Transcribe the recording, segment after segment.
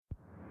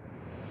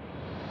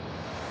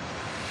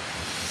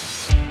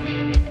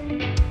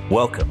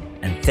Welcome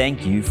and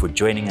thank you for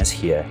joining us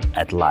here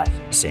at Life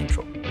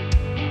Central.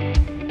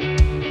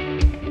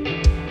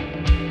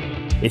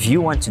 If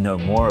you want to know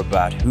more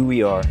about who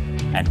we are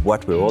and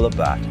what we're all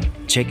about,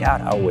 check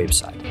out our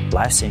website,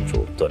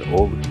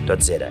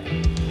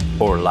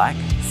 lifecentral.org.za, or like,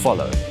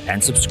 follow,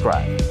 and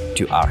subscribe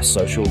to our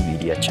social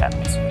media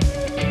channels.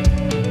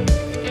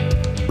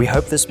 We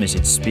hope this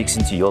message speaks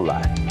into your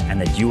life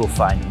and that you will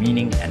find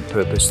meaning and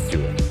purpose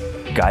through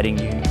it, guiding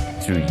you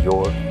through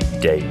your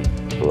daily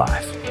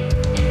life.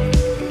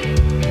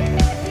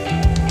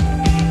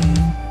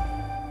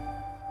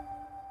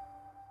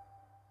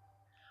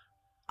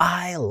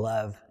 I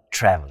love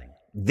traveling.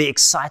 The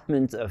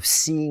excitement of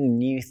seeing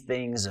new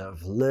things,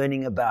 of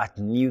learning about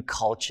new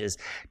cultures,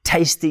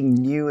 tasting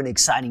new and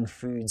exciting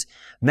foods.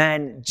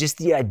 Man, just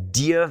the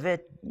idea of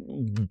it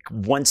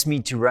wants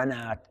me to run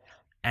out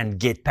and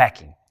get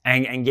packing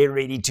and get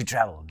ready to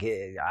travel.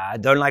 I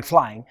don't like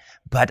flying,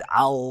 but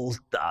I'll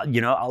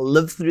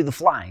live through the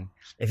flying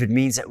if it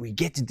means that we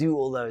get to do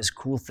all those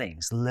cool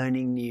things,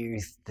 learning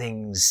new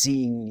things,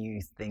 seeing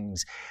new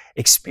things,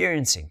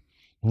 experiencing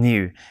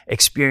new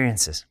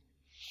experiences.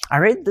 I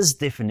read this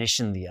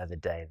definition the other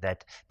day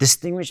that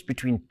distinguished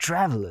between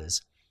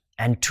travelers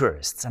and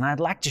tourists, and I'd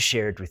like to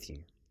share it with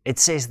you. It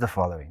says the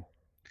following: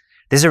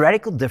 there's a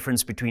radical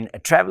difference between a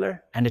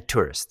traveler and a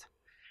tourist.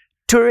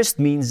 Tourist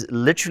means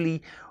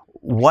literally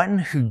one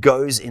who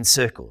goes in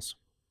circles.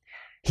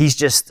 He's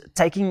just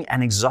taking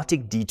an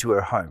exotic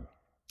detour home.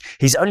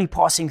 He's only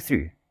passing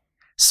through,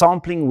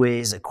 sampling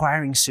wares,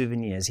 acquiring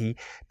souvenirs. He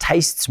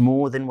tastes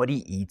more than what he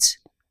eats,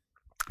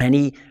 and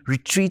he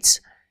retreats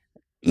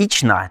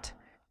each night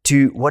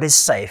to what is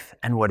safe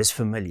and what is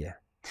familiar.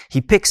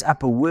 He picks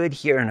up a word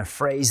here and a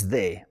phrase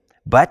there,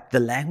 but the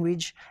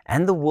language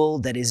and the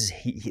world that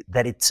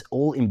it's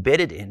all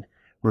embedded in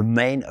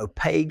remain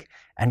opaque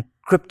and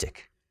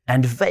cryptic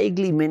and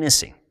vaguely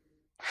menacing.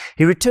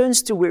 He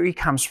returns to where he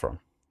comes from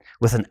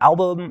with an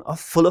album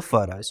full of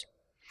photos,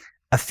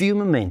 a few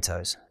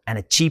mementos, and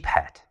a cheap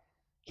hat.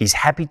 He's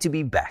happy to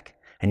be back,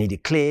 and he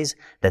declares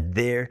that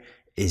there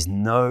is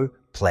no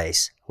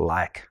place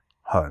like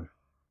home.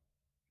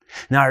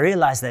 Now, I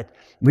realize that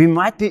we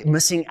might be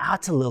missing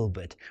out a little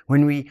bit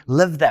when we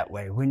live that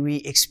way, when we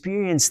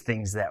experience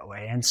things that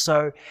way. And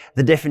so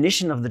the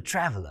definition of the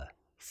traveler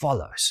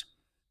follows.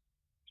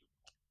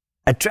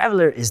 A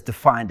traveler is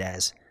defined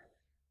as,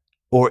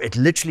 or it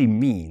literally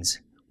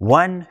means,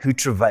 one who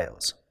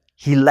travails.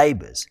 He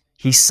labors,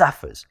 he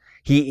suffers,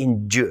 he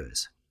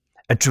endures.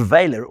 A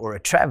travailer or a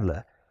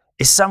traveler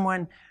is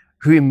someone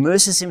who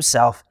immerses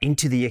himself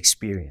into the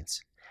experience,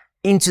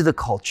 into the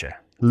culture,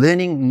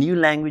 learning new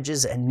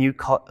languages and new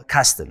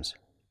customs,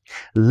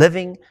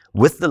 living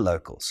with the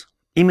locals,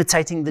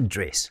 imitating the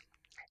dress,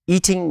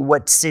 eating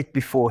what's set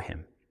before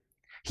him.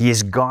 He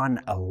is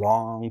gone a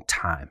long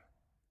time.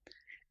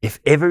 If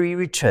ever he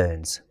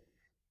returns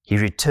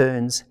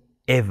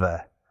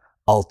ever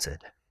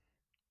altered.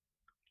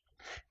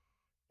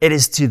 It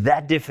is to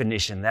that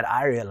definition that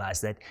I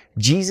realize that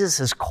Jesus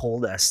has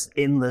called us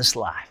in this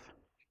life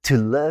to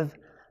live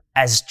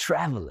as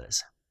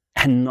travelers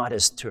and not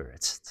as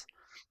tourists.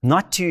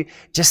 Not to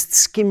just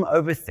skim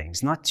over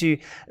things, not to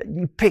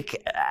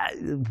pick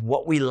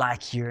what we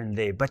like here and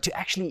there, but to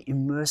actually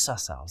immerse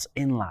ourselves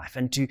in life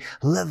and to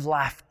live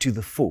life to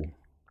the full.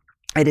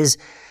 It is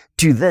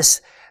to this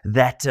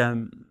that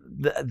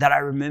I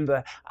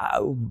remember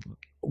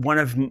one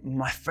of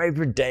my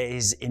favorite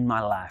days in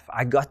my life.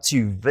 I got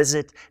to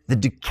visit the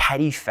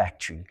Ducati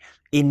factory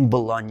in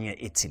Bologna,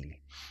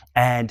 Italy.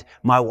 And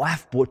my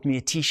wife bought me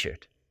a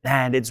t-shirt.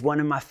 And it's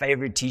one of my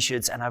favorite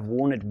t-shirts, and I've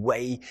worn it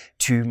way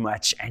too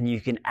much. And you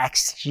can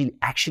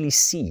actually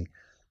see,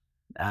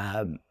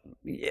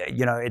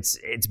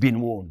 it's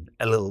been worn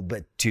a little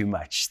bit too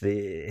much.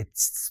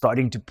 It's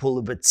starting to pull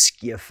a bit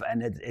skiff,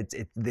 and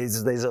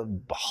there's a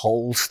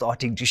hole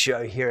starting to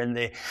show here and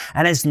there.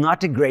 And it's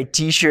not a great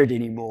t-shirt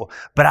anymore.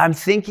 But I'm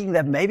thinking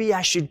that maybe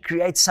I should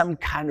create some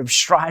kind of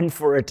shrine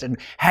for it and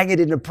hang it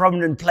in a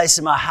prominent place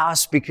in my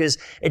house because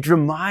it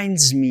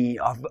reminds me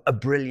of a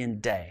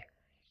brilliant day.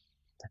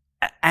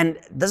 And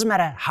it doesn't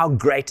matter how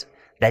great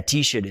that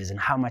t-shirt is and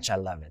how much I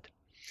love it.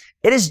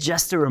 It is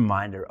just a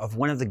reminder of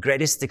one of the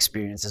greatest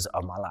experiences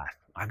of my life.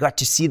 I got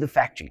to see the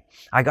factory.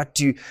 I got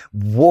to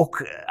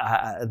walk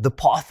the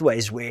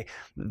pathways where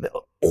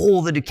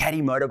all the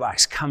Ducati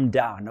motorbikes come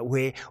down,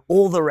 where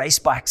all the race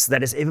bikes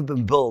that has ever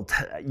been built,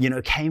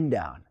 came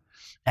down.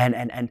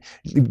 And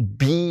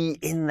be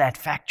in that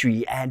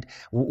factory. And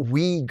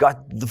we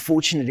got the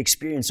fortunate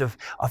experience of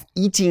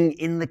eating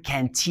in the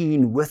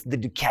canteen with the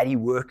Ducati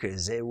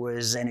workers. It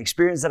was an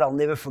experience that I'll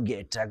never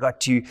forget. I got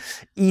to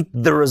eat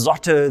the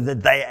risotto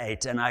that they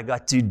ate, and I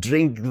got to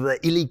drink the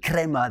Illy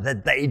Crema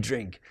that they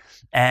drink,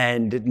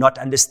 and did not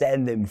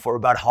understand them for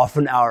about half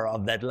an hour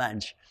of that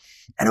lunch.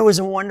 And it was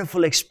a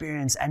wonderful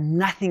experience, and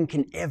nothing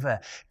can ever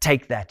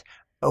take that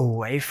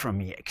away from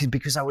me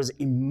because I was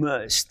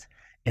immersed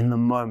in the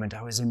moment.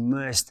 I was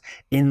immersed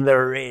in the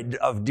red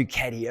of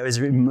Ducati. I was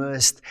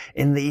immersed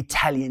in the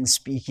Italian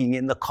speaking,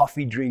 in the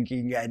coffee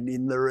drinking, and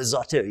in the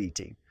risotto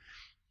eating.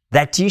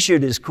 That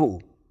t-shirt is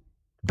cool,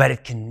 but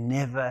it can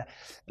never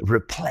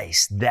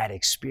replace that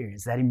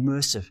experience, that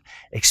immersive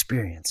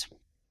experience.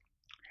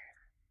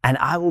 And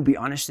I will be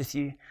honest with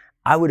you,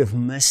 I would have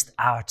missed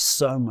out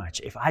so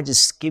much if I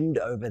just skimmed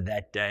over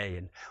that day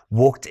and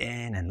walked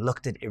in and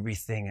looked at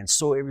everything and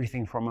saw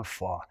everything from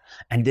afar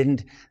and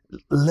didn't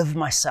live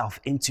myself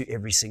into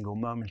every single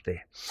moment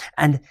there.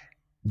 And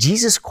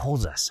Jesus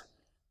calls us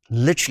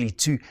literally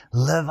to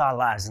live our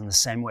lives in the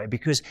same way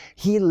because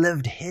he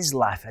lived his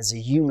life as a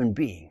human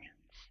being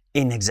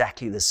in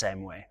exactly the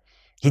same way.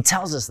 He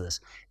tells us this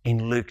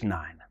in Luke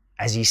 9,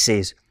 as he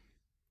says,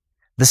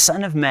 "The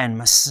Son of Man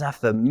must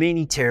suffer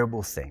many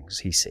terrible things,"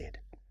 he said.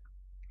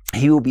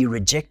 "He will be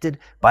rejected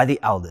by the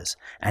elders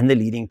and the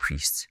leading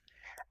priests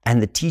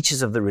and the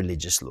teachers of the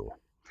religious law.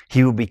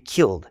 He will be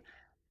killed,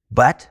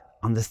 but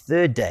on the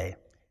third day,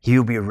 he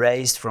will be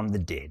raised from the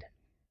dead."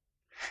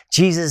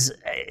 Jesus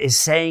is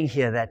saying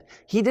here that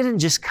he didn't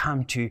just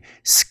come to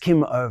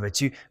skim over,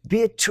 to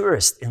be a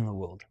tourist in the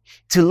world,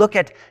 to look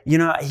at,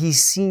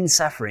 he's seen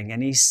suffering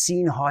and he's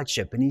seen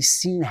hardship and he's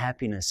seen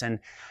happiness and,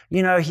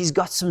 he's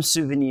got some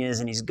souvenirs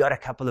and he's got a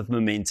couple of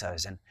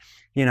mementos and,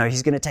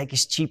 he's going to take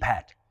his cheap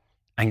hat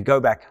and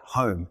go back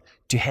home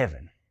to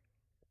heaven.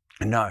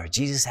 No,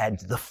 Jesus had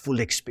the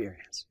full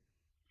experience,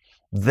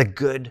 the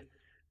good,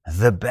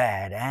 the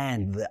bad,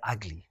 and the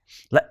ugly.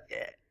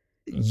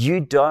 You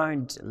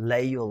don't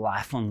lay your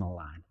life on the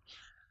line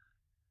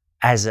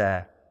as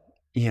a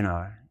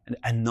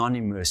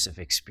non-immersive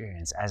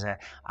experience, as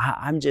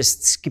I'm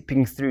just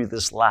skipping through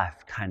this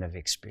life kind of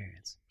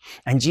experience.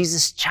 And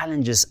Jesus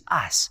challenges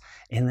us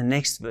in the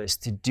next verse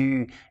to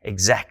do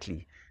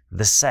exactly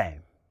the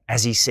same,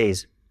 as he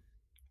says,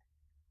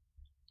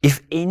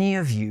 "If any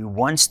of you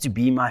wants to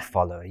be my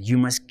follower, you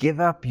must give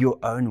up your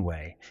own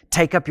way,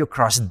 take up your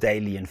cross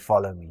daily and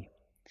follow me.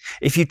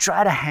 If you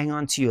try to hang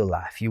on to your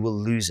life, you will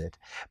lose it.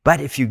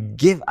 But if you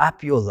give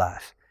up your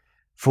life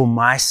for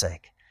my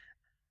sake,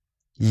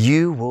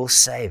 you will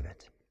save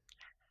it.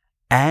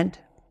 And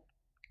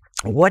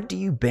what do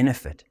you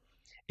benefit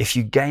if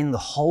you gain the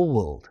whole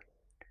world,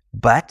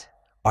 but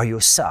are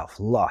yourself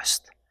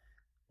lost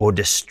or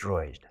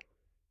destroyed?"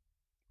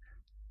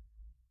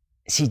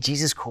 See,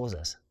 Jesus calls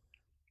us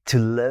to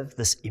live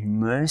this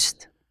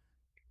immersed,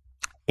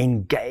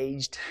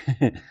 engaged,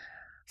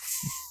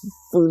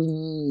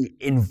 fully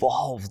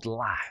involved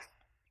life,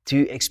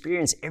 to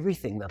experience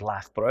everything that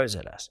life throws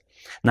at us.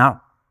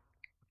 Now,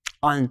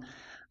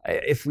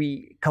 if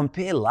we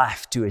compare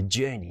life to a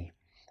journey,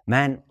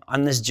 man,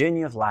 on this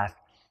journey of life,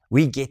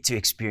 we get to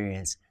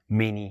experience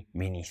many,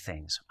 many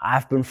things.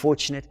 I've been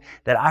fortunate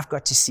that I've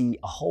got to see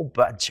a whole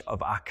bunch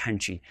of our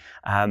country,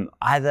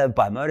 either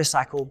by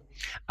motorcycle,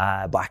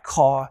 by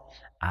car.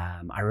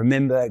 I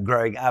remember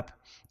growing up,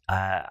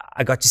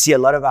 I got to see a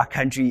lot of our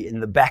country in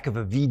the back of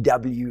a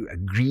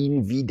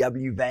green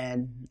VW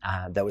van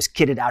that was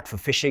kitted out for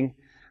fishing.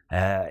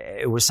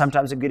 It was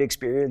sometimes a good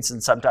experience,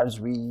 and sometimes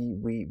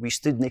we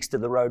stood next to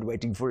the road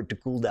waiting for it to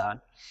cool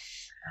down.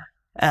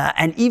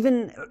 And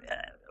even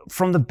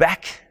from the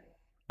back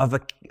of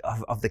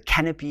the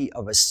canopy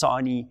of a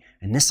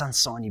Nissan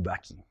Sani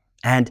Bakkie.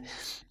 And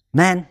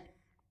man,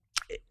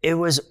 it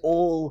was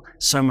all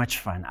so much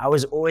fun. I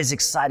was always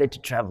excited to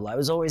travel. I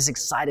was always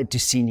excited to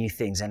see new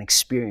things and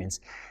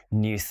experience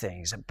new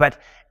things. But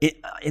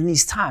in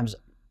these times,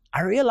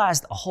 I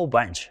realized a whole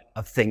bunch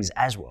of things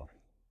as well.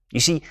 You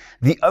see,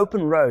 the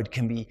open road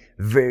can be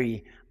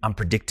very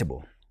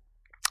unpredictable.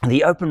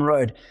 The open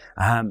road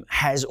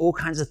has all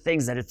kinds of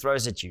things that it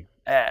throws at you.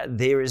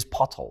 There is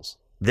potholes.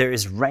 There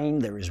is rain.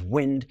 There is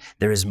wind.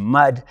 There is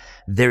mud.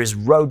 There is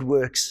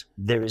roadworks.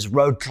 There is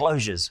road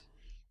closures,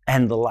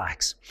 and the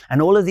likes.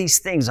 And all of these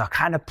things are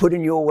kind of put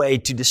in your way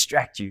to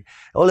distract you.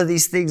 All of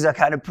these things are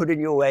kind of put in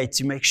your way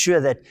to make sure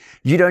that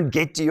you don't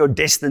get to your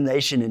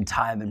destination in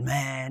time. And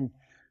man,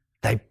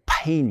 they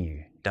pain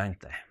you, don't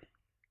they?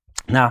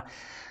 Now,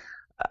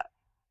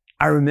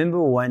 I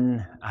remember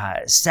one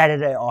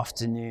Saturday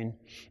afternoon,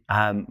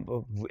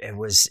 it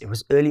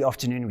was early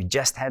afternoon, we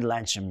just had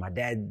lunch, and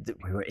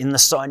we were in the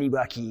Sani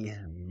Bakkie,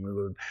 and we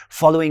were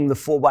following the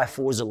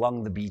 4x4s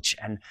along the beach,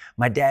 and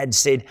my dad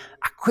said,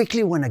 "I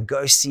quickly want to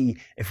go see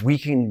if we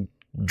can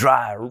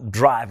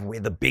drive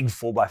where the big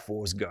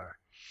 4x4s go."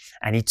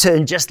 And he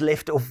turned just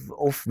left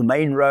off the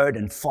main road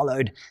and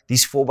followed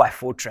these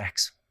 4x4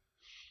 tracks.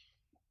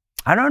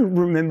 I don't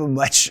remember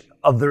much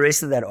of the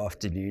rest of that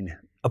afternoon,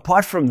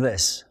 apart from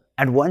this.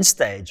 At one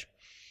stage,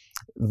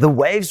 the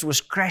waves was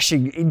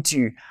crashing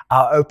into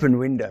our open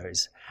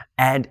windows,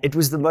 and it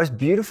was the most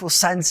beautiful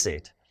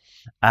sunset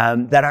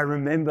that I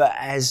remember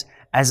as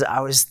I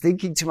was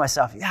thinking to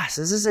myself, yes,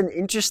 this is an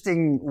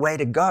interesting way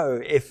to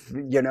go if,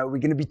 we're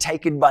going to be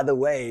taken by the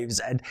waves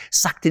and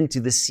sucked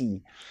into the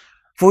sea.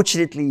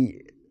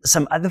 Fortunately,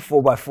 some other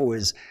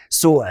 4x4s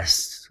saw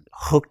us,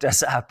 hooked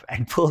us up,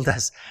 and pulled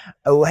us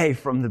away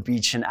from the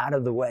beach and out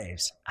of the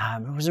waves.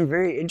 It was a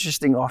very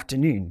interesting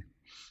afternoon.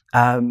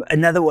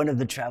 Another one of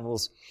the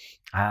travels,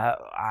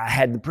 I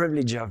had the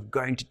privilege of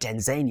going to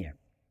Tanzania,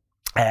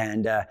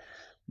 and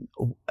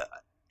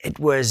it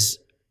was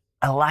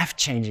a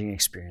life-changing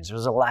experience. It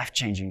was a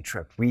life-changing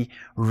trip. We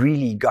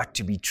really got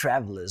to be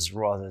travelers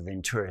rather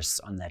than tourists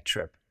on that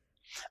trip.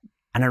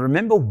 And I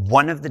remember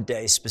one of the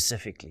days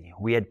specifically,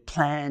 we had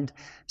planned,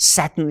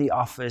 sat in the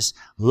office,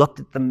 looked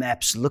at the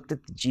maps, looked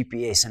at the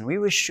GPS, and we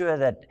were sure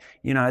that,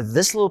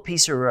 this little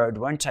piece of road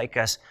won't take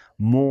us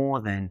more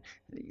than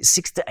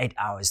 6 to 8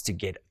 hours to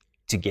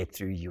get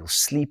through. You'll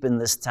sleep in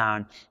this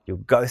town, you'll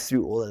go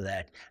through all of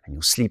that, and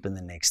you'll sleep in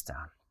the next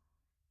town.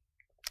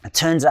 It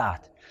turns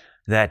out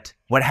that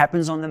what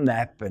happens on the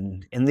map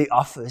and in the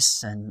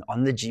office and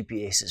on the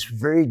GPS is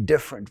very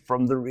different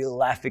from the real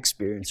life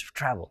experience of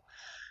travel.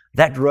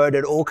 That road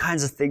had all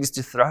kinds of things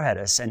to throw at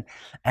us.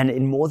 And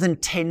in more than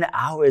 10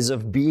 hours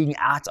of being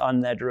out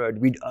on that road,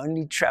 we'd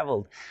only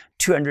traveled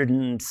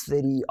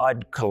 230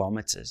 odd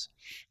kilometers.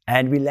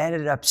 And we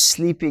landed up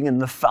sleeping in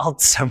the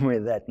veld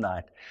somewhere that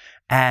night.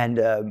 And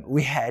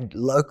we had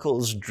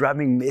locals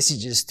drumming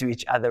messages to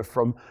each other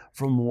from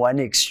one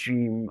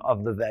extreme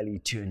of the valley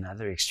to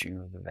another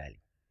extreme of the valley.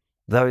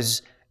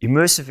 Those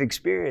immersive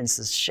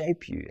experiences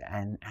shape you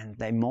and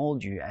they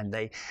mold you and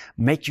they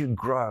make you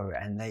grow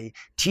and they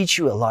teach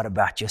you a lot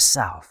about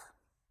yourself.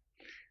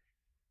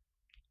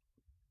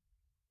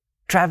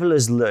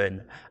 Travelers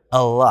learn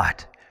a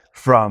lot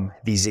from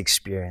these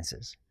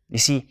experiences. You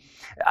see,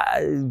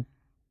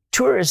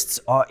 tourists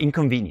are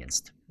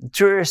inconvenienced.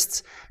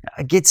 Tourists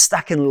get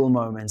stuck in little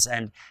moments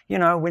and,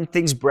 when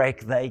things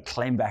break, they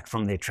claim back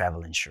from their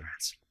travel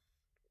insurance.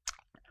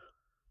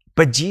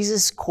 But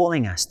Jesus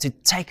calling us to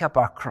take up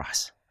our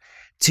cross,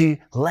 to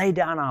lay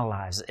down our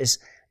lives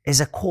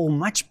is a call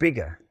much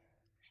bigger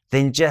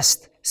than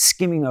just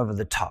skimming over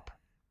the top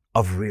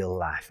of real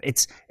life.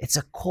 It's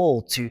a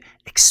call to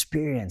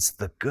experience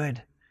the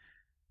good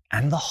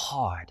and the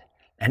hard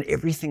and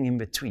everything in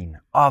between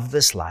of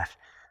this life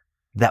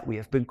that we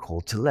have been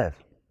called to live.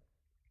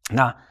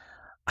 Now,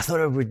 I thought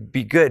it would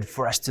be good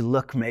for us to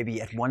look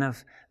maybe at one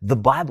of the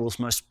Bible's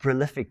most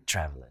prolific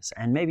travelers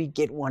and maybe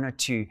get one or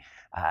two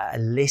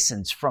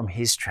lessons from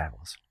his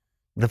travels.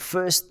 The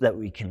first that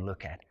we can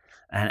look at,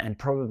 and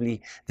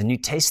probably the New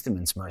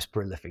Testament's most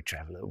prolific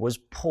traveler, was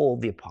Paul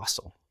the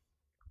Apostle.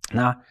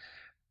 Now,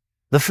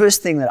 the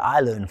first thing that I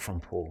learned from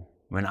Paul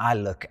when I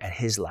look at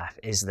his life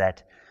is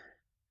that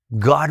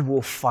God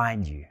will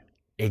find you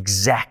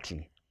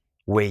exactly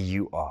where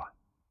you are.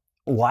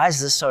 Why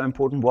is this so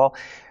important? Well,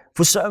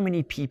 for so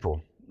many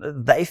people,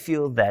 they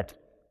feel that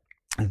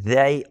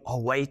they are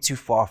way too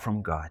far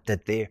from God,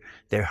 that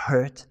their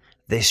hurt,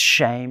 their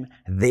shame,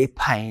 their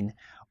pain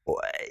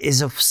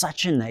is of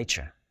such a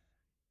nature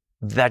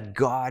that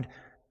God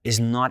is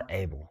not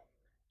able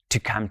to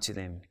come to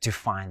them, to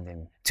find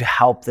them, to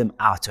help them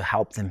out, to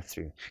help them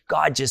through.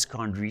 God just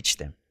can't reach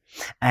them.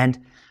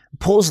 And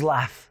Paul's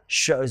life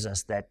shows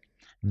us that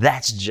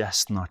that's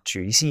just not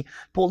true. You see,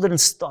 Paul didn't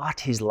start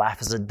his life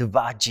as a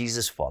devout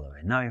Jesus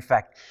follower. No, in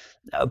fact,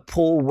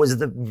 Paul was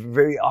the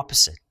very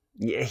opposite.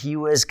 He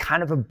was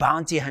kind of a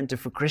bounty hunter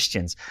for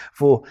Christians,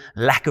 for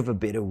lack of a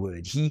better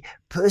word. He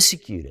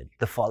persecuted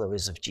the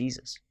followers of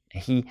Jesus.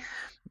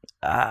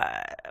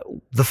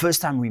 The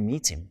first time we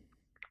meet him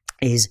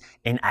is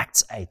in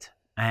Acts 8.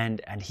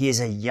 And he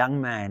is a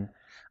young man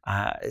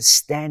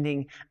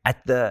standing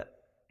at the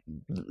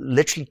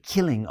literally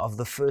killing of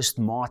the first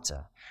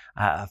martyr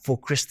for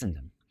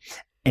Christendom.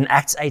 In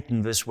Acts 8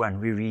 and verse 1,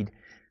 we read,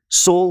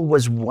 Saul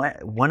was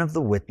one of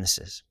the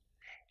witnesses,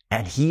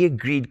 and he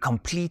agreed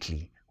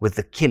completely with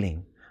the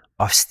killing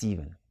of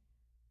Stephen.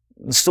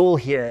 Saul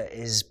here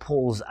is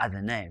Paul's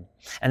other name.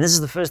 And this is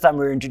the first time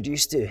we're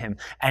introduced to him.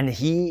 And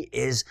he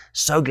is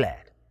so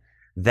glad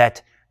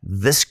that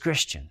this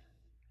Christian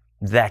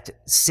that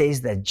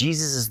says that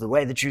Jesus is the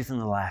way, the truth,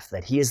 and the life,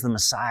 that he is the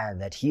Messiah,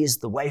 that he is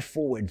the way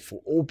forward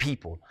for all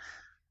people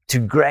to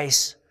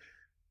grace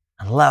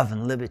and love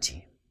and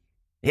liberty.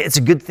 It's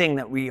a good thing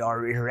that we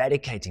are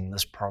eradicating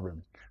this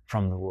problem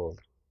from the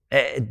world.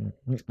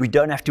 We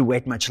don't have to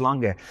wait much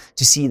longer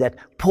to see that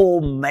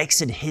Paul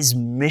makes it his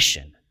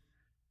mission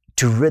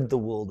to rid the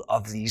world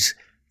of these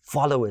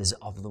followers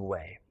of the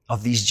way,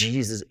 of these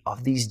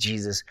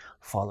Jesus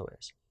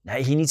followers. Now,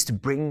 he needs to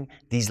bring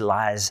these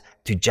lies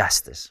to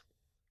justice.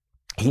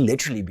 He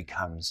literally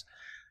becomes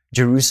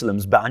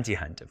Jerusalem's bounty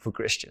hunter for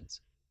Christians.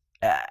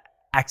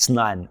 Acts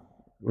 9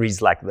 reads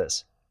like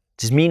this.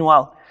 It says,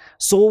 meanwhile,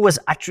 Saul was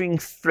uttering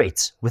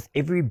threats with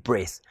every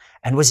breath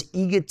and was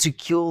eager to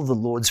kill the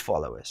Lord's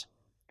followers.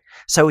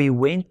 So he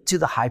went to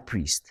the high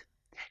priest.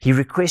 He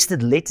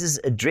requested letters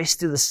addressed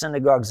to the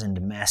synagogues in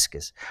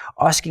Damascus,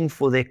 asking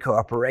for their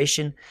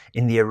cooperation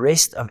in the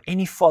arrest of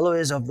any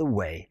followers of the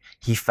way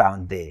he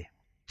found there.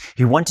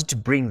 He wanted to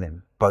bring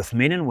them, both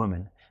men and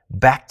women,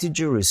 back to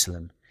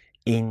Jerusalem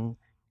in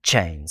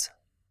chains.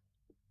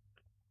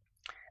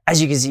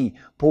 As you can see,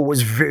 Paul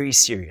was very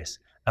serious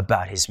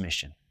about his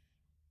mission.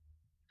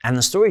 And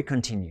the story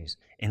continues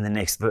in the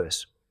next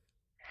verse.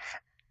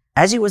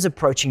 As he was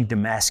approaching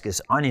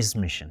Damascus on his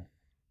mission,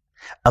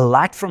 a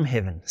light from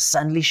heaven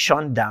suddenly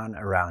shone down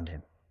around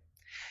him.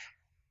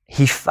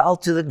 He fell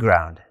to the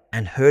ground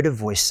and heard a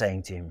voice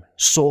saying to him,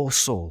 Saul,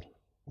 Saul,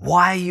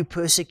 why are you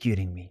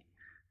persecuting me?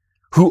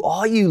 "Who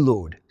are you,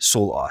 Lord?"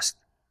 Saul asked.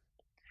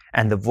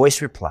 And the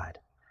voice replied,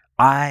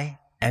 "I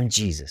am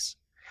Jesus,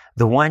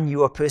 the one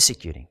you are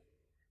persecuting.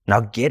 Now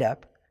get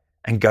up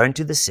and go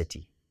into the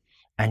city,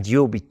 and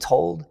you'll be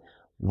told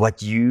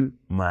what you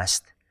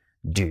must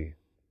do."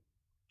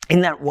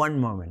 In that one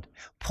moment,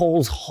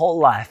 Paul's whole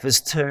life is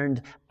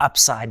turned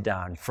upside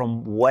down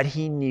from what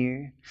he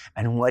knew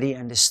and what he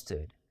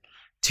understood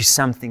to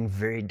something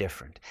very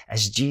different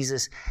as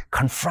Jesus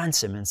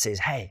confronts him and says,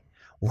 "Hey,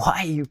 why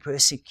are you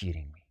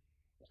persecuting me?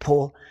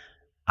 Paul,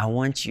 I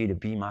want you to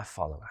be my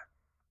follower."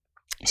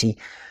 See,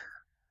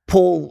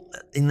 Paul,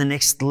 in the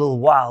next little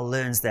while,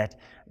 learns that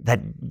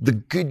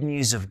the good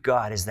news of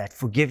God is that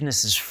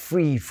forgiveness is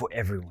free for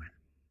everyone,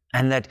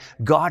 and that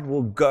God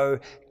will go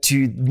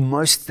to the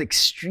most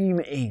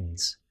extreme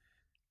ends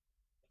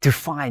to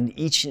find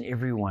each and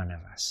every one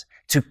of us,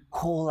 to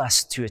call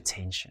us to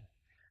attention,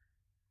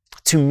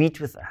 to meet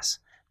with us,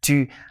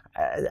 to,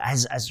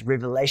 as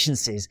Revelation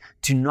says,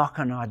 to knock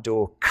on our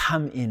door,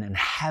 come in and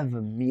have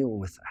a meal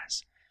with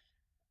us.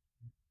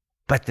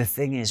 But the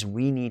thing is,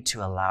 we need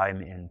to allow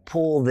him in.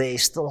 Paul there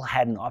still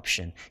had an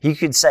option. He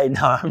could say,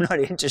 "No, I'm not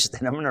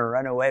interested. I'm going to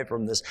run away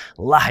from this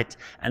light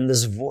and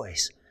this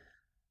voice."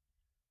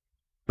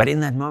 But in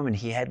that moment,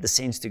 he had the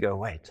sense to go,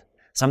 "Wait,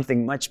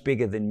 something much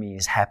bigger than me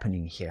is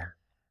happening here."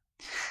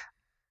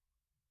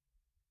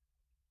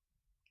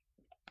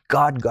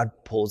 God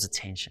got Paul's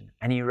attention,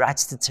 and he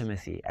writes to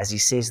Timothy as he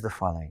says the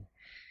following.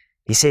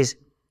 He says,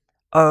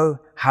 "Oh,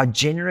 how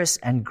generous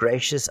and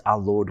gracious our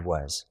Lord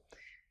was.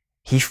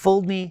 He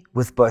filled me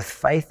with both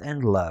faith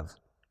and love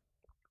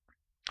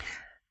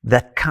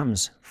that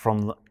comes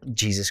from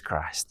Jesus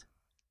Christ.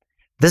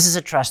 This is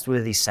a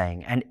trustworthy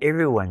saying, and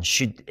everyone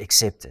should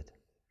accept it.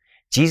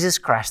 Jesus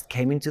Christ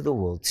came into the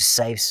world to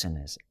save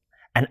sinners,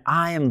 and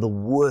I am the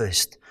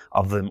worst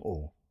of them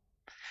all.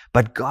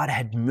 But God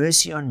had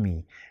mercy on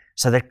me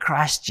so that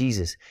Christ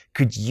Jesus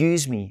could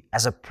use me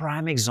as a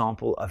prime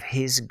example of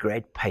his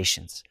great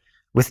patience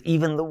with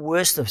even the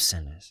worst of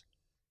sinners.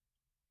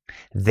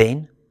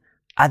 Then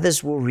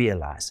others will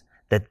realize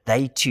that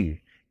they too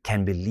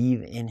can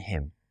believe in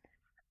him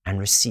and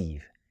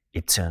receive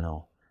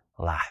eternal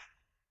life."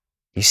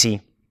 You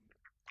see,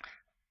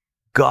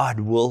 God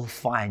will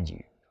find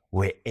you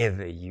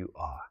wherever you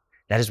are.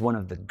 That is one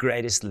of the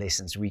greatest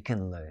lessons we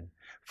can learn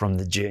from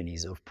the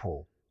journeys of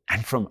Paul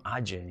and from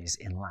our journeys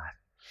in life.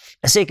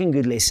 A second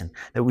good lesson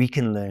that we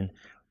can learn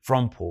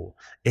from Paul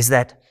is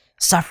that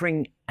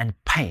suffering and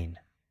pain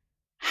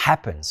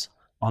happens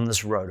on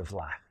this road of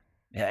life.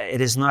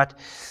 It is not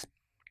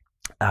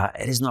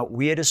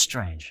weird or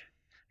strange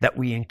that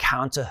we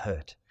encounter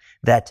hurt,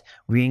 that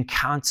we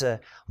encounter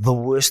the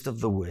worst of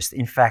the worst.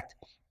 In fact,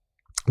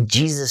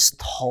 Jesus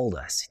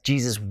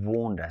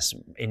warned us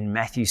in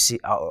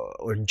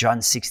or in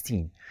John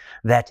 16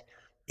 that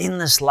in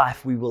this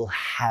life we will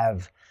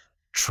have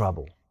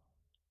trouble.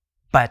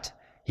 But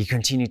he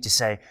continued to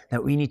say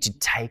that we need to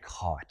take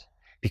heart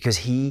because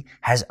he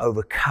has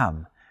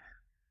overcome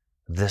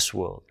this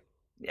world.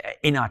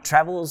 In our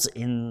travels,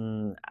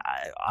 in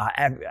our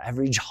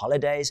average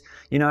holidays,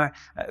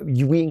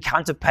 we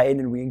encounter pain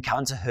and we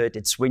encounter hurt.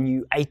 It's when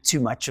you ate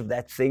too much of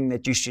that thing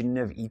that you shouldn't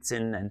have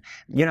eaten. And,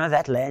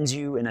 that lands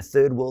you in a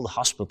third world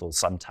hospital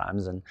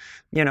sometimes and,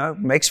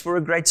 makes for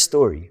a great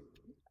story.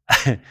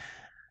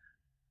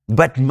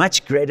 But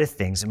much greater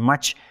things,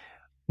 much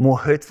more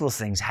hurtful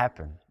things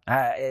happen.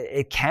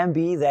 It can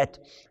be that,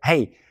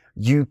 hey,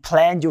 you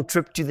planned your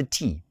trip to the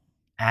T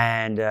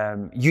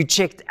and you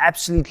checked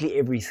absolutely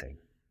everything.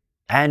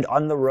 And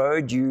on the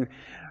road, you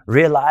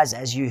realize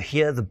as you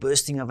hear the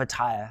bursting of a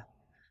tire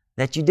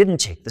that you didn't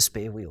check the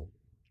spare wheel.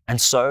 And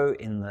so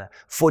in the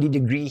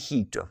 40-degree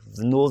heat of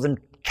the Northern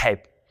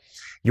Cape,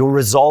 your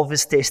resolve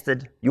is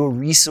tested, your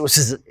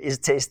resources is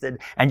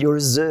tested, and your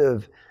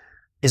reserve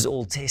is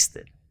all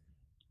tested.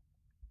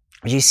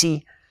 You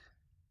see,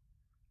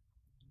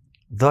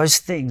 those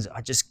things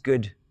are just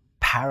good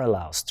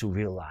parallels to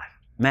real life.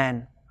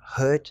 Man,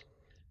 hurt,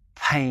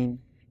 pain,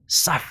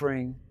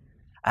 suffering,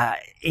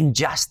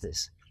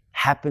 injustice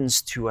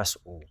happens to us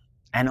all.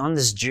 And on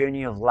this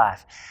journey of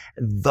life,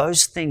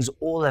 those things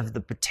all have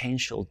the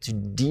potential to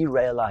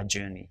derail our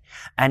journey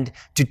and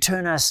to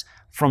turn us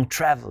from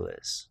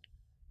travelers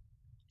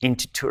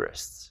into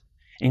tourists,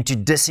 into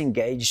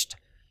disengaged,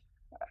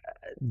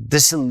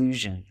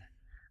 disillusioned,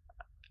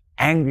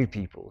 angry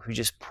people who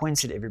just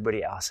points at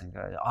everybody else and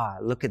goes,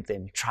 look at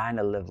them trying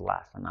to live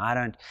life. And I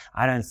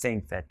don't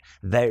think that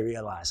they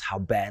realize how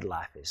bad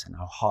life is and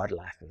how hard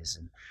life is.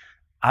 And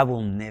I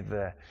will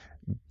never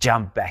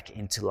jump back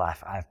into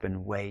life. I've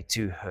been way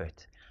too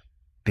hurt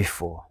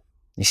before.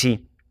 You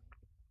see,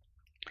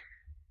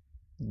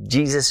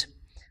 Jesus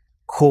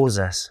calls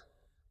us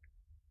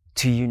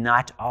to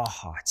unite our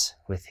hearts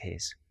with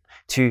his,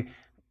 to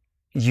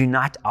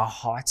unite our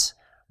hearts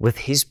with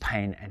his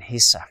pain and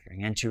his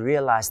suffering, and to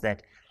realize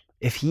that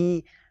if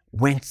he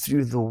went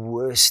through the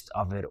worst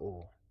of it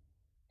all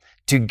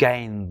to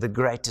gain the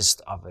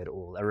greatest of it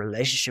all, a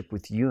relationship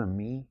with you and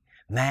me,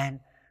 man,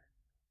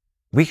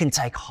 we can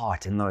take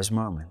heart in those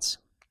moments.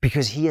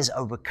 because he has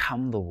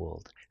overcome the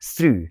world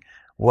through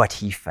what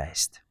he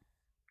faced.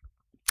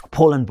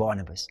 Paul and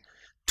Barnabas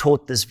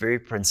taught this very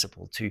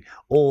principle to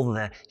all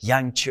the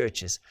young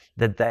churches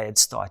that they had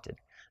started.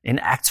 In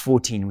Acts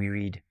 14, we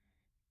read,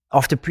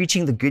 "After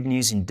preaching the good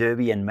news in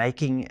Derbe and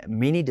making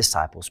many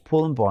disciples,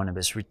 Paul and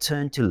Barnabas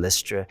returned to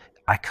Lystra,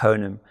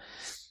 Iconium,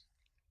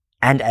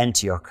 and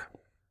Antioch,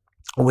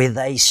 where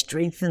they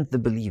strengthened the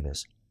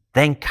believers.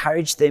 They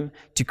encouraged them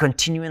to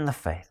continue in the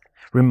faith,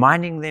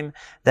 reminding them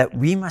that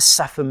we must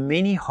suffer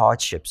many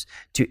hardships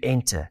to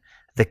enter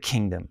the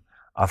kingdom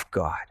of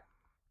God."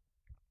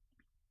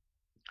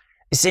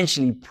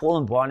 Essentially, Paul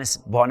and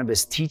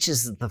Barnabas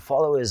teaches the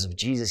followers of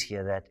Jesus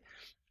here that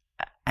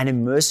an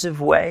immersive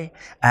way,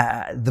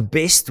 the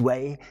best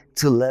way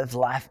to live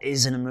life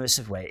is an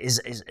immersive way,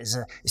 is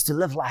to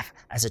live life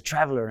as a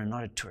traveler and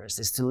not a tourist,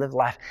 is to live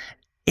life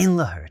in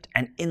the hurt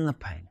and in the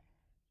pain,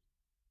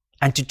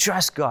 and to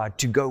trust God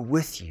to go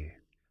with you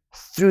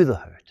through the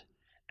hurt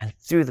and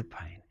through the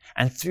pain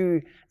and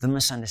through the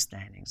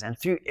misunderstandings and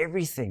through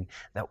everything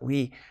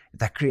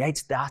that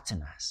creates doubt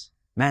in us.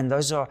 Man,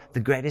 those are the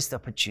greatest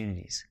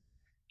opportunities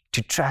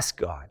to trust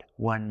God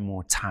one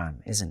more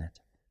time, isn't it?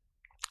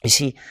 You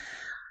see,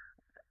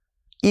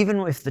 even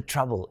if the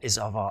trouble is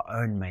of our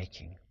own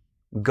making,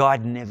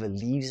 God never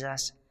leaves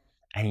us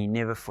and he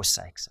never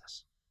forsakes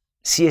us.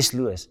 C.S.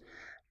 Lewis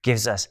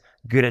gives us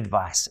good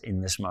advice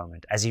in this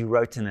moment, as he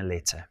wrote in a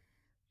letter.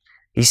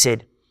 He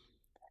said,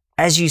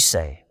 "As you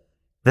say,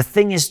 the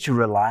thing is to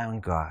rely on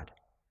God.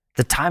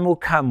 The time will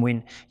come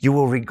when you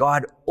will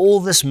regard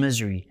all this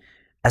misery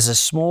as a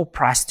small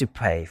price to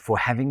pay for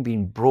having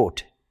been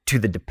brought to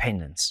the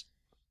dependence.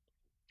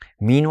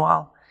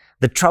 Meanwhile,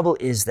 the trouble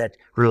is that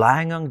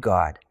relying on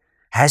God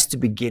has to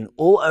begin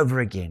all over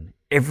again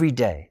every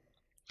day,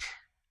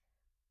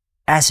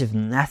 as if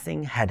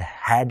nothing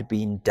had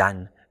been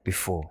done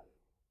before."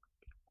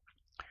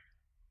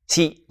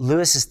 See,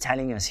 Lewis is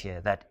telling us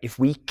here that if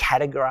we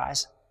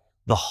categorize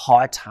the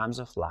hard times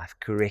of life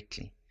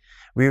correctly,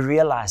 we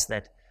realize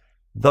that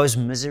those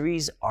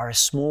miseries are a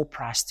small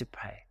price to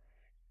pay,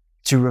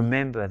 to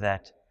remember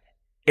that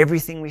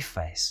everything we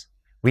face,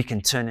 we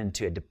can turn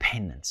into a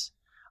dependence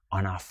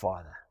on our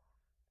Father.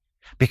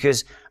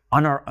 Because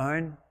on our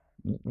own,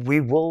 we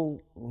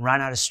will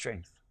run out of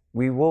strength.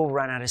 We will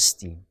run out of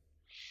steam.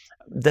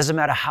 It doesn't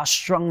matter how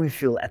strong we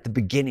feel at the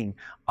beginning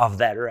of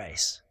that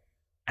race.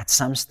 At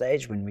some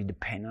stage, when we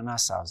depend on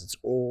ourselves, it's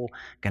all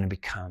going to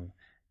become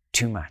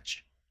too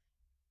much.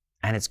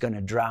 And it's going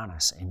to drown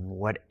us in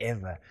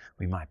whatever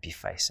we might be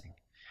facing.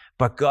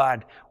 But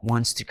God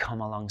wants to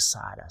come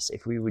alongside us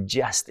if we would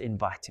just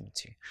invite him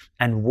to,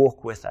 and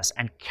walk with us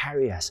and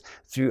carry us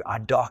through our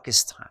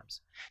darkest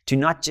times, to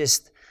not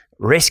just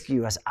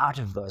rescue us out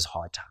of those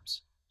hard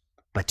times,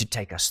 but to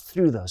take us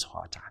through those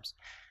hard times,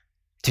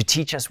 to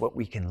teach us what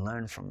we can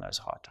learn from those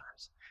hard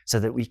times so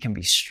that we can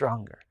be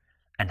stronger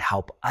and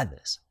help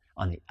others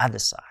on the other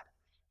side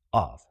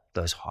of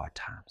those hard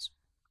times.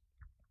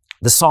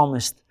 The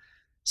psalmist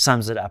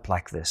sums it up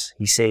like this.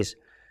 He says,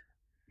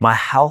 "My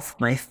health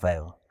may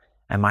fail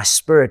and my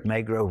spirit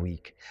may grow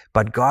weak,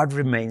 but God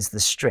remains the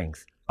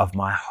strength of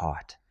my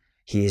heart.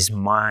 He is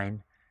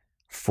mine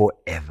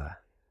forever."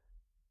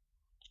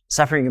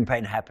 Suffering and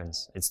pain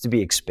happens. It's to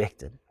be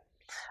expected.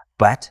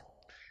 But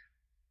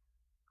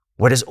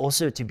what is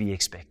also to be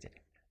expected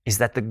is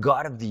that the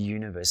God of the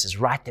universe is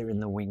right there in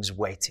the wings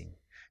waiting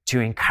to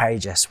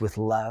encourage us with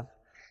love,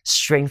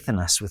 strengthen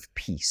us with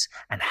peace,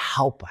 and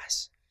help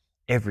us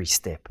every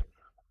step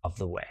of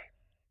the way.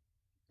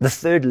 The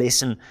third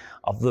lesson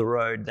of the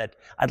road that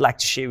I'd like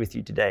to share with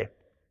you today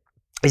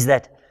is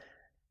that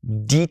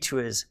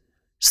detours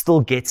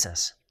still gets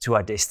us to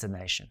our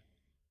destination.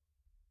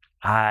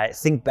 I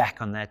think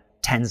back on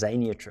that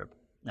Tanzania trip.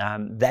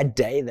 That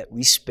day that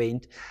we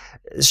spent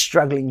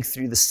struggling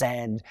through the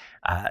sand,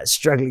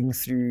 struggling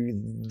through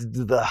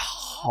the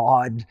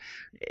hard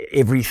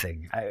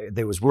everything.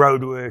 There was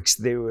roadworks.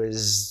 There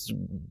was,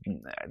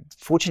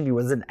 fortunately,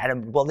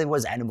 there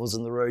was animals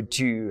on the road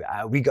too.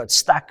 We got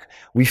stuck.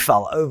 We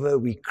fell over.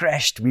 We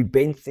crashed. We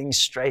bent things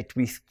straight.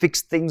 We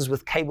fixed things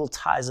with cable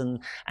ties and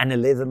a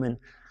Leatherman.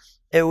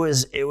 It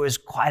was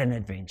quite an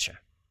adventure,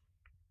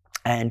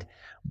 and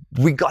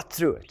we got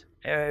through it.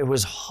 It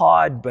was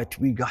hard, but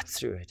we got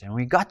through it. And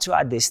we got to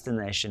our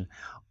destination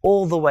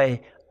all the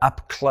way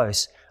up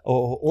close,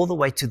 or all the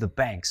way to the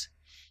banks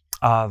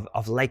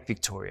of Lake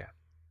Victoria.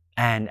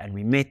 And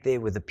we met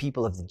there with the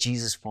people of the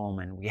Jesus Forum,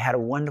 and we had a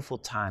wonderful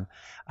time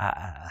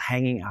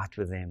hanging out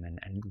with them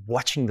and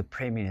watching the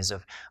premieres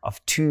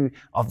of two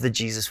of the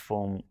Jesus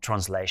Forum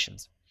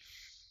translations.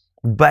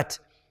 But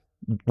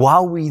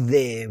while we're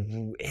there,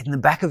 in the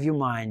back of your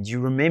mind, you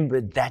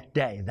remembered that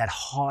day, that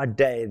hard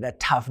day,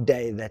 that tough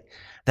day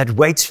that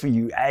waits for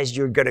you as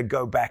you're going to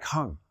go back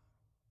home.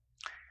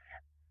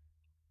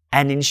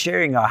 And in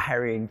sharing our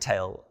harrowing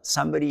tale,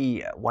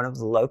 one of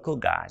the local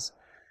guys,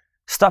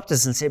 stopped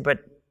us and said,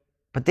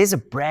 but there's a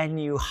brand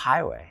new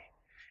highway.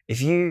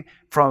 If you,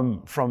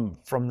 from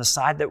the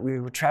side that we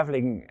were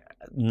traveling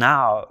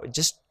now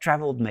just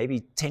traveled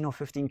maybe 10 or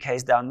 15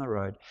 Ks down the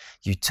road,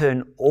 you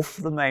turn off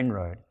the main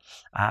road,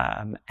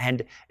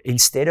 and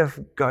instead of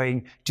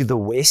going to the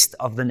west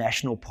of the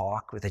national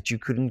park that you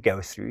couldn't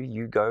go through,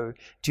 you go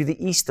to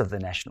the east of the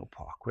national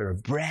park, where a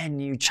brand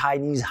new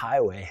Chinese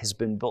highway has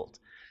been built.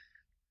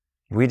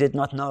 We did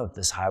not know of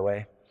this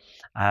highway.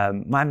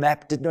 My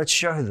map did not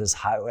show this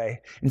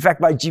highway. In fact,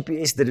 my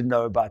GPS didn't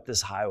know about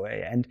this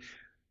highway. And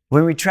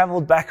when we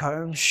traveled back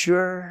home,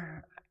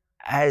 sure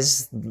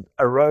as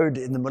a road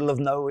in the middle of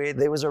nowhere,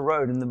 there was a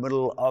road in the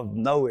middle of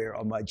nowhere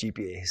on my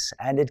GPS.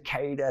 And it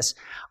carried us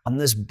on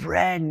this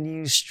brand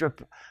new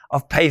strip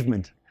of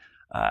pavement,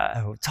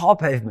 tar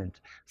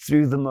pavement,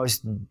 through the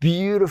most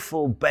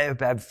beautiful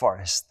baobab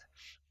forest.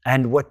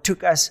 And what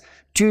took us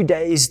 2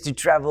 days to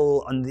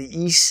travel on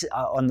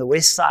the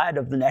west side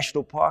of the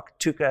national park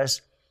took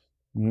us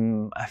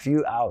a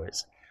few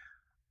hours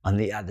on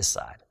the other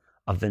side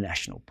of the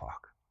national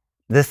park.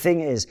 The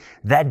thing is,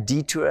 that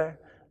detour,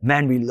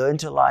 man, we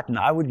learned a lot, and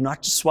I would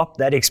not swap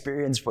that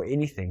experience for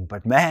anything.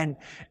 But man,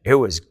 it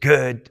was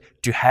good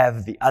to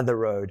have the other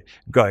road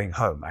going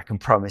home. I can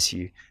promise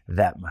you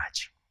that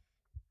much.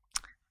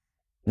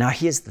 Now,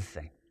 here's the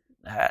thing.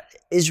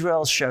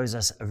 Israel shows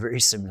us a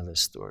very similar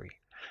story.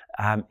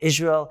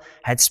 Israel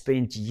had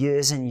spent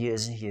years and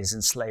years and years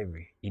in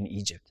slavery in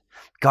Egypt.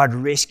 God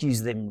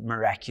rescues them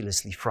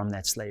miraculously from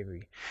that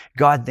slavery.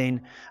 God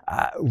then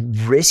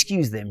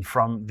rescues them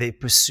from their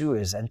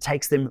pursuers and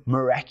takes them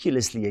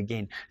miraculously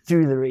again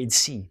through the Red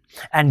Sea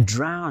and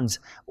drowns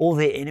all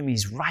their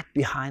enemies right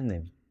behind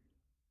them.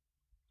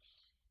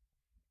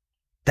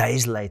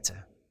 Days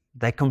later,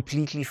 they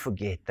completely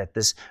forget that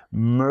this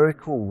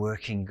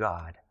miracle-working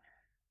God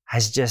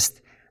has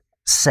just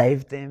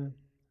saved them,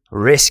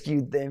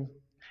 rescued them,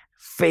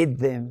 fed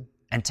them,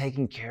 and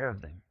taken care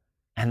of them.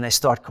 And they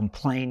start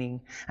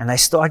complaining, and they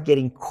start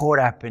getting caught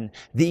up in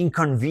the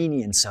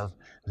inconvenience of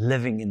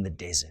living in the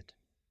desert.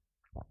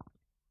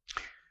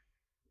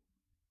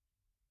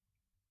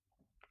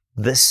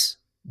 This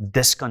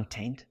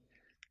discontent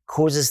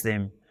causes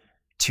them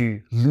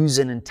to lose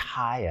an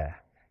entire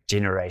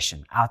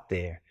generation out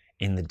there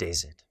in the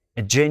desert.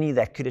 A journey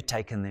that could have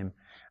taken them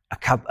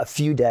a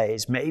few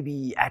days,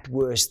 maybe at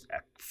worst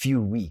a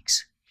few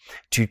weeks,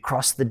 to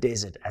cross the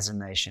desert as a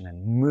nation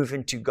and move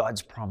into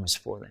God's promise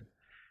for them.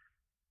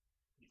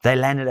 They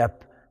landed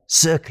up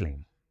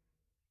circling.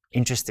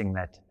 Interesting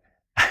that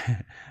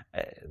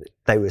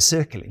they were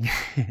circling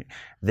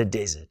the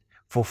desert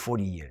for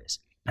 40 years.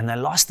 And they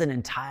lost an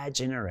entire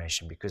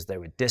generation because they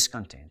were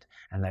discontent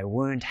and they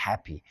weren't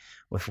happy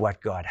with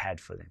what God had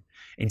for them.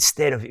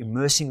 Instead of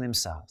immersing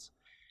themselves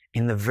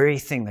in the very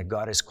thing that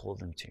God has called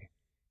them to,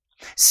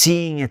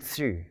 seeing it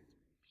through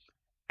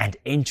and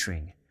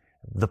entering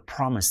the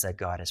promise that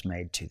God has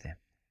made to them.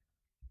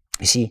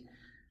 You see,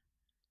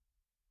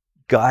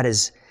 God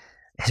is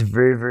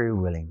very, very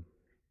willing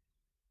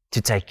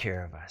to take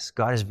care of us.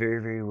 God is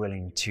very, very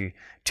willing to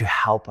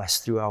help us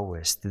through our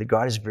worst.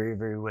 God is very,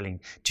 very willing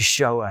to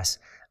show us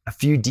a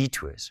few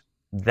detours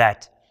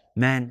that,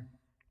 man,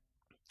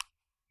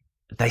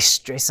 they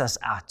stress us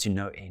out to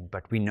no end,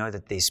 but we know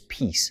that there's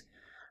peace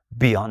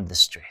beyond the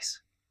stress.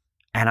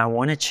 And I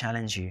want to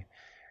challenge you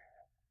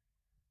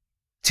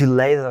to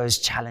lay those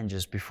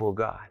challenges before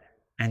God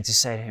and to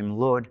say to Him,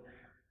 Lord,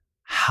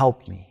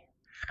 help me.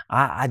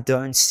 I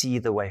don't see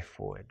the way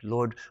forward.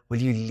 Lord,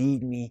 will you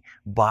lead me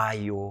by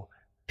your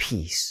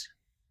peace?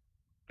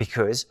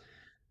 Because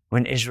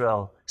when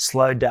Israel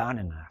slowed down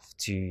enough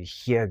to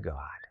hear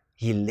God,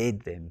 He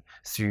led them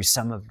through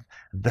some of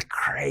the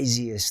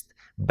craziest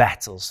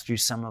battles, through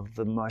some of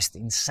the most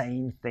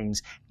insane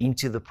things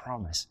into the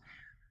promise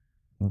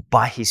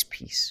by His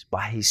peace,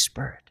 by His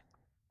Spirit.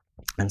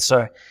 And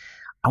so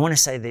I want to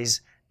say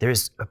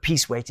there's a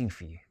peace waiting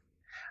for you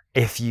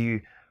if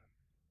you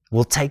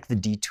will take the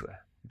detour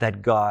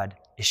that God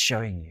is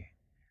showing you.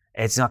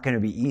 It's not going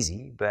to be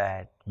easy,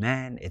 but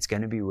man, it's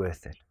going to be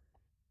worth it.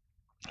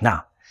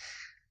 Now,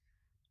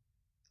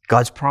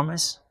 God's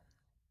promise,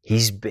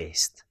 His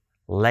best,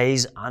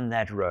 lays on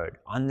that road,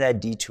 on that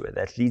detour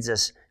that leads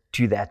us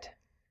to that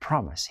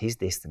promise, His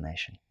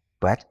destination.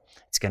 But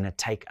it's going to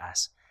take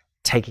us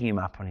taking Him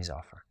up on His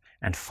offer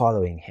and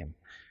following Him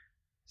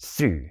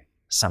through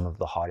some of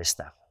the hardest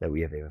stuff that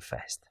we have ever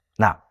faced.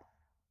 Now,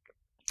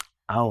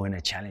 I want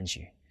to challenge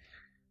you.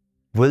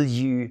 Will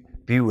you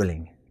be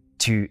willing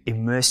to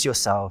immerse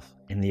yourself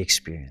in the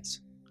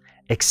experience?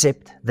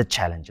 Accept the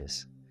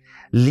challenges.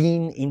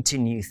 Lean into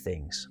new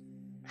things.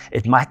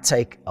 It might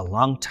take a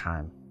long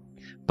time,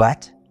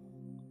 but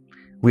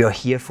we are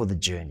here for the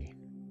journey.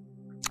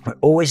 We're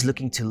always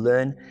looking to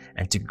learn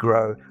and to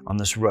grow on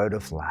this road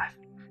of life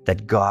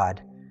that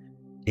God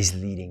is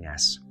leading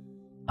us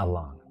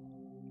along.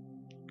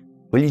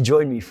 Will you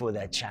join me for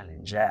that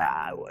challenge?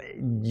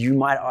 You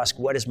might ask,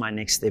 what is my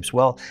next steps?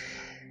 Well,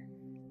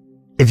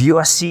 if you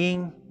are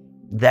seeing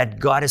that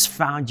God has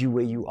found you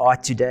where you are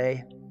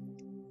today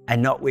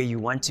and not where you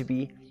want to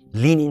be,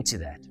 lean into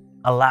that.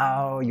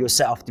 Allow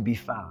yourself to be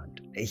found.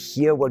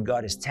 Hear what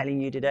God is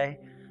telling you today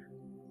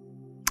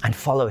and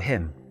follow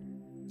Him.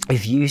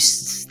 if you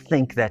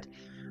think that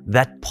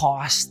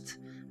past,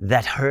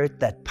 that hurt,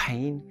 that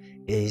pain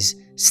is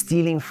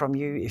stealing from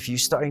you, if you're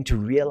starting to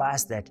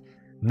realize that,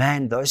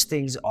 man, those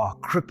things are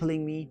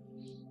crippling me,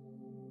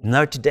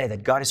 know today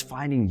that God is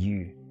finding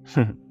you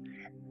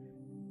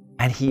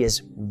and He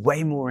has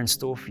way more in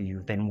store for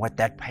you than what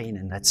that pain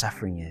and that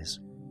suffering is.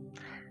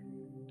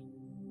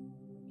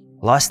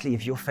 Lastly,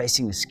 if you're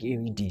facing a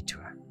scary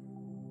detour,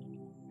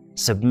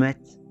 submit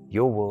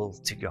your will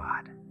to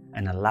God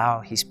and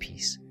allow His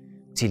peace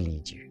to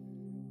lead you.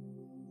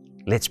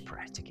 Let's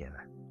pray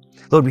together.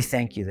 Lord, we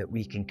thank you that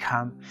we can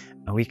come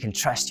and we can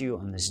trust you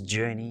on this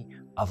journey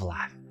of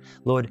life.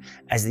 Lord,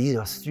 as these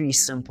are 3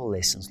 simple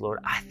lessons, Lord,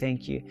 I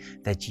thank you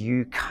that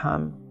you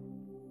come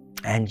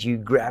and you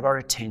grab our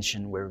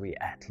attention where we're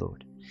at,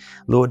 Lord.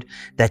 Lord,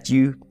 that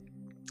you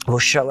will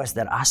show us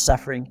that our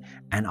suffering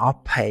and our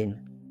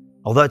pain,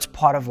 although it's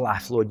part of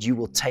life, Lord, you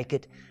will take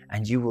it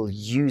and you will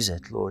use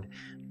it, Lord,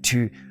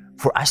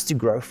 for us to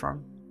grow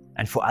from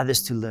and for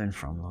others to learn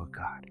from, Lord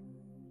God.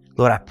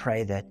 Lord, I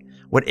pray that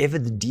whatever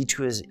the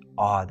detours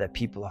are that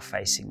people are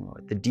facing,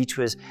 Lord, the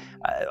detours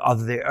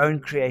of their own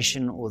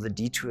creation or the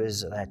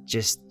detours that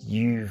just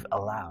you've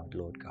allowed,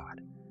 Lord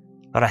God.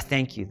 Lord, I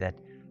thank you that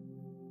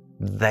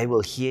they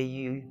will hear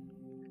you,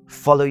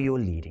 follow your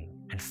leading,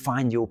 and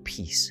find your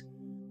peace.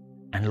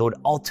 And Lord,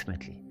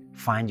 ultimately,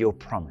 find your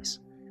promise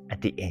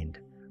at the end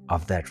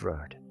of that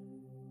road.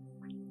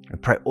 I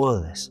pray all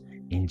of this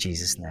in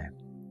Jesus' name.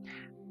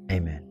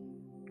 Amen.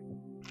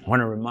 I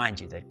want to remind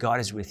you that God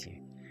is with you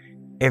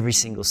every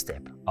single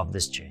step of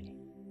this journey.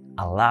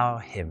 Allow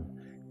Him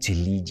to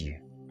lead you,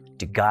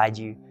 to guide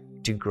you,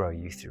 to grow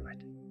you through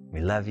it. We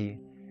love you,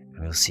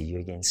 and we'll see you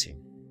again soon.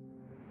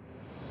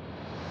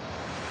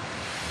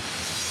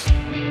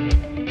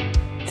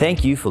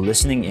 Thank you for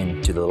listening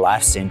in to the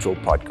Life Central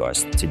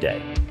podcast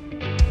today.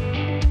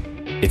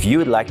 If you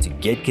would like to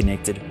get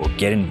connected or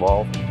get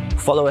involved,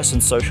 follow us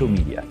on social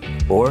media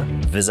or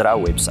visit our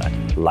website,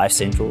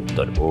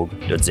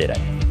 lifecentral.org.za.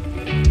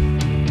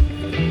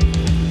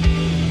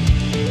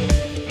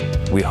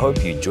 We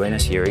hope you join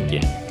us here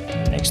again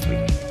next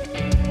week.